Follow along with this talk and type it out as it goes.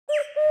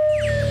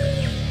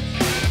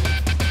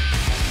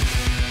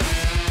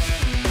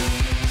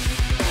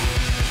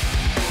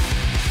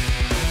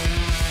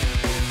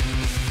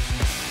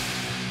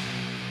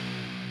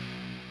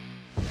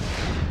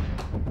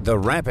The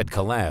rapid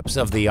collapse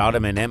of the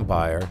Ottoman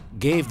Empire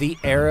gave the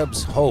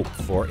Arabs hope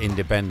for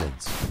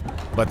independence.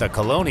 But the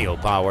colonial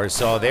powers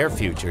saw their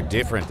future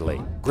differently.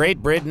 Great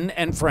Britain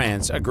and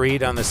France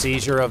agreed on the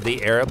seizure of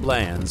the Arab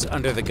lands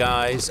under the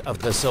guise of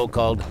the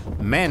so-called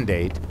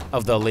Mandate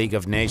of the League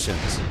of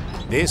Nations.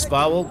 This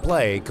foul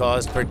play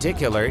caused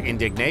particular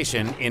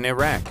indignation in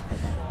Iraq,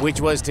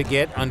 which was to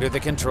get under the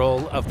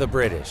control of the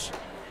British.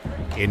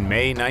 In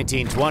May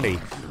 1920,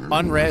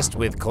 unrest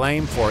with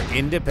claim for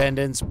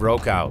independence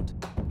broke out.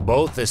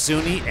 Both the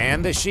Sunni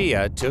and the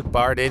Shia took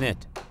part in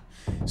it.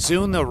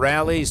 Soon the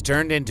rallies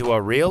turned into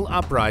a real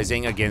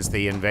uprising against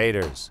the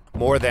invaders.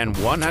 More than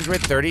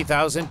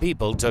 130,000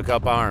 people took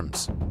up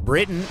arms.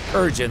 Britain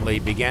urgently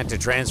began to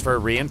transfer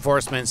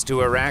reinforcements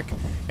to Iraq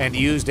and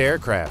used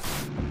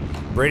aircraft.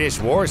 British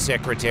War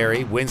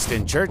Secretary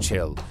Winston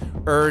Churchill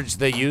urged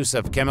the use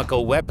of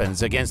chemical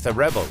weapons against the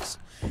rebels,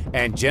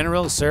 and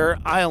General Sir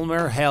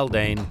Aylmer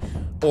Haldane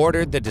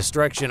ordered the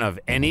destruction of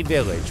any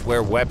village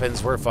where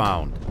weapons were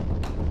found.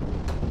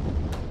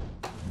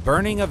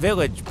 Burning a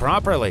village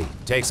properly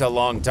takes a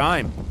long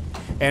time,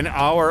 an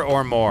hour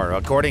or more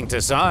according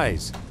to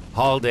size,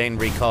 Haldane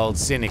recalled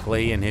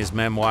cynically in his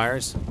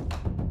memoirs.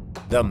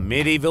 The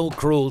medieval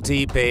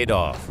cruelty paid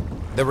off.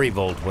 The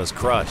revolt was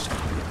crushed.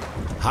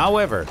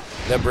 However,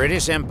 the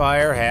British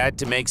Empire had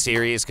to make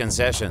serious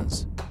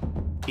concessions.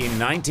 In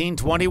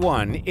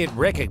 1921, it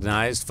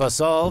recognized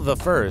Faisal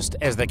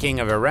I as the king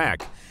of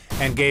Iraq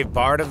and gave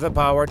part of the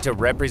power to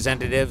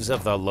representatives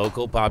of the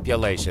local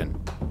population.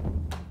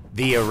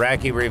 The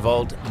Iraqi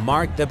Revolt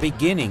marked the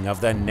beginning of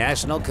the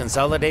national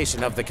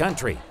consolidation of the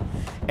country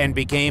and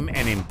became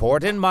an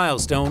important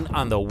milestone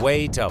on the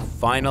way to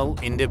final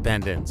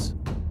independence.